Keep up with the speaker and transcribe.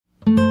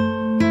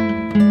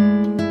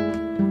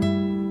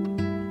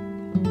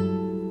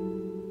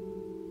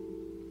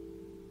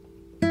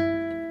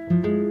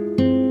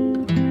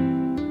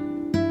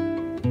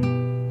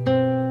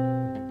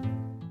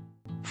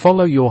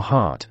Follow your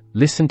heart,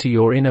 listen to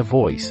your inner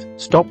voice,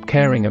 stop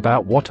caring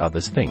about what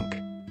others think.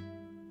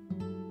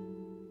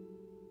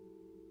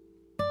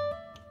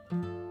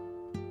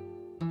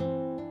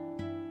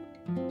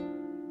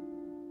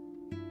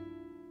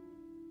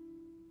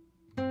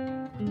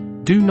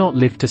 Do not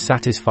live to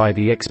satisfy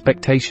the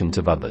expectations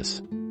of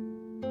others.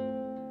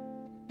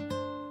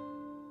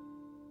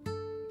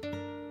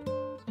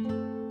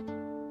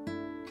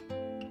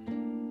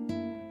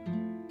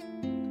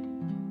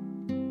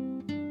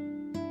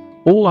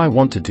 All I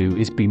want to do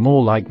is be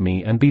more like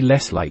me and be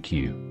less like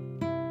you.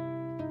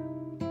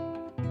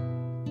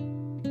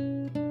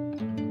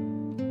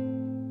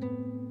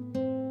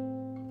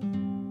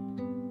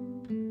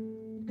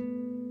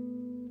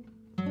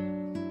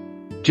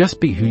 Just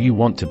be who you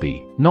want to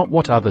be, not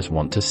what others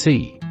want to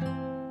see.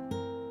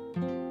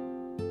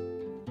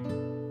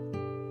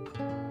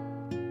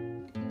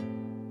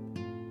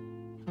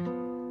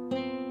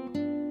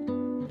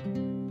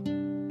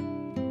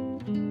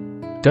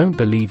 Don't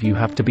believe you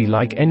have to be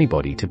like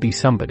anybody to be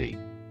somebody.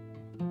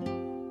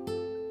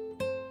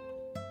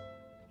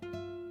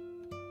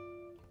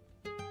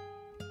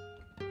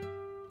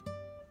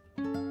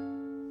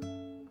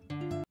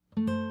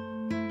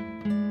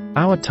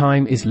 Our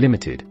time is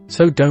limited,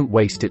 so don't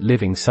waste it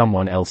living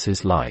someone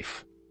else's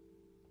life.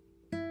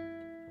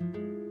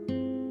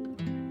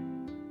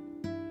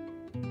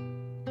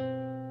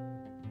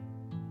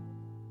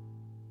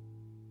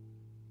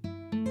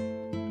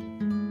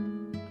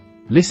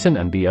 Listen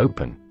and be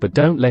open, but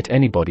don't let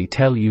anybody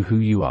tell you who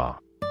you are.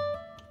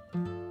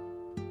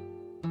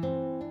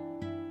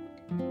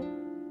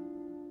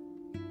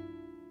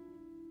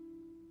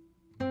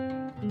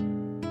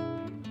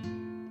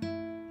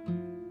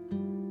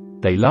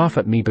 They laugh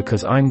at me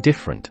because I'm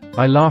different,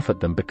 I laugh at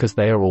them because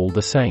they are all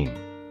the same.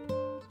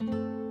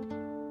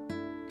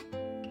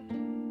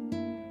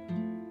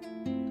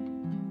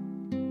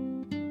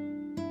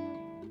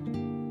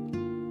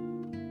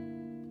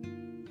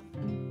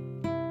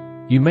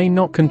 You may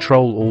not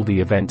control all the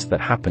events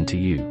that happen to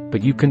you,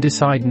 but you can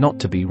decide not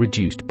to be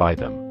reduced by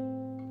them.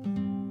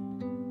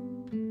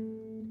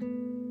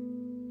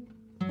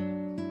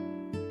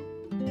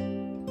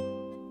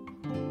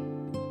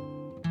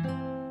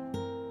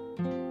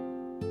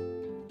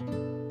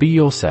 Be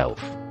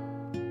yourself.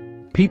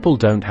 People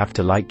don't have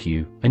to like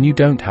you, and you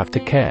don't have to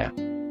care.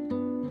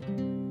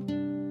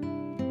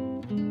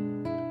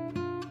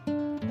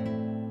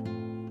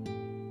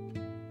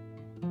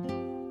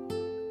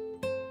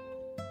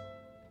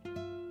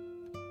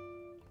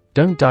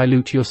 Don't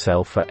dilute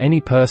yourself for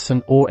any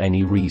person or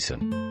any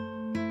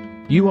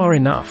reason. You are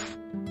enough.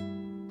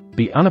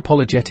 Be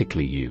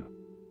unapologetically you.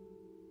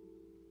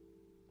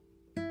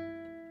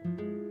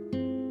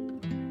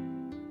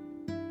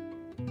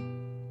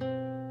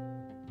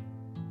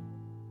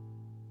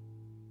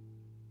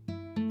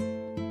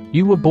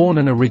 You were born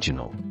an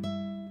original.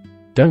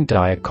 Don't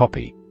die a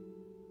copy.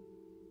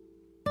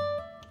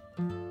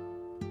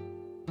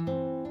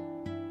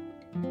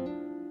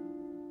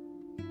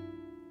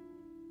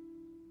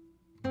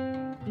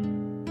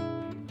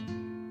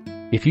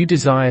 If you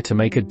desire to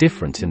make a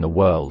difference in the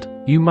world,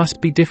 you must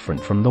be different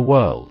from the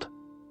world.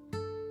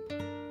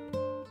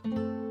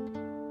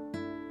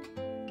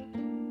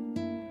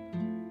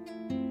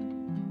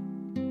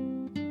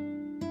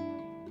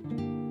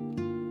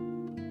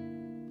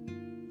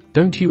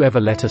 Don't you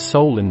ever let a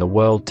soul in the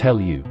world tell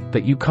you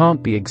that you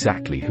can't be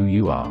exactly who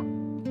you are.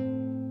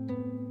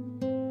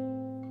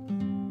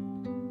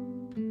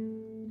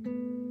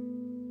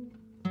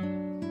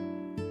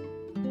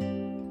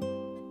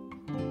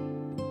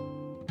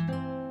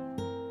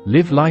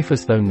 Live life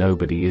as though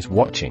nobody is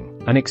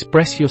watching, and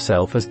express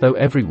yourself as though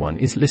everyone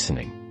is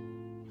listening.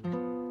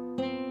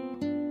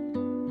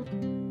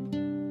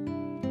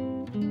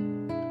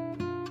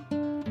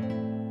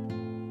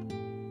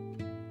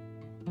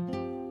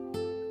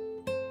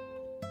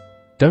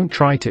 Don't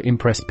try to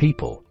impress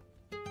people.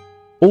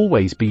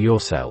 Always be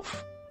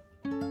yourself.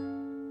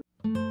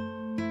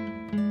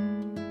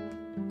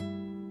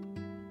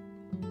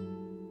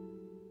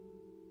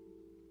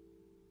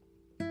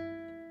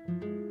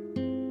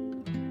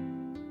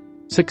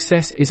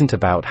 Success isn't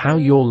about how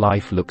your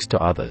life looks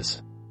to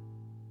others.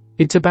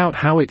 It's about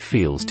how it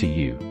feels to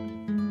you.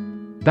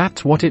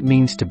 That's what it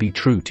means to be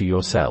true to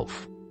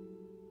yourself.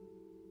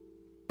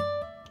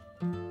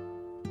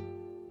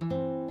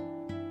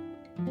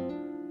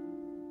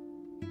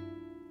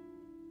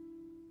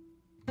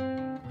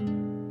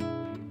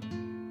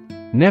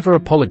 Never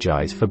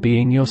apologize for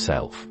being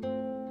yourself.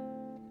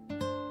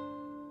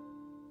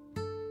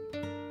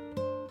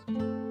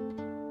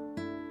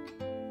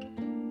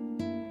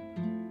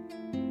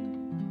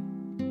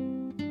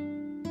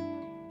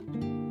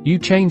 You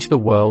change the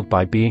world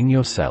by being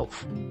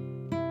yourself.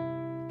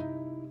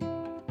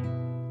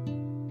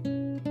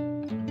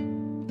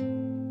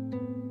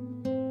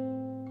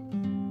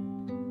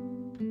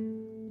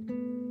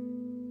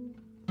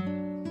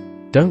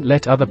 Don't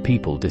let other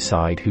people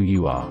decide who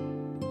you are.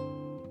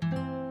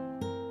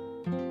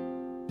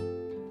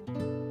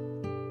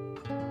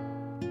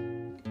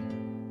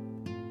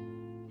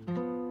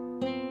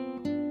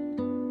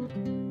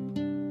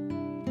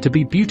 To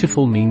be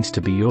beautiful means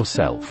to be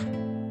yourself.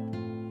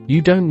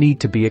 You don't need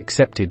to be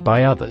accepted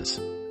by others.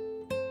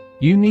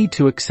 You need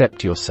to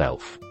accept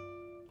yourself.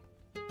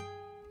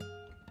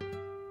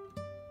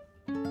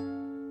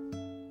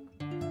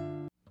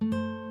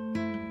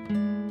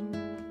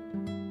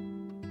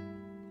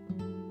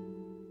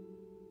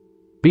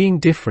 Being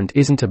different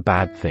isn't a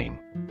bad thing.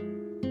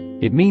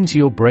 It means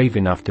you're brave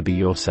enough to be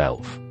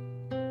yourself.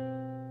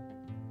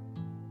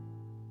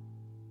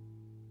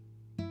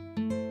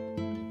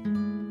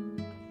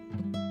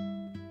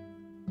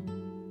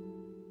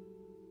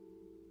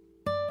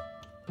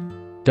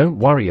 Don't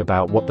worry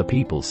about what the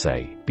people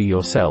say, be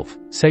yourself,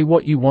 say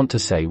what you want to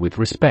say with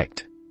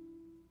respect.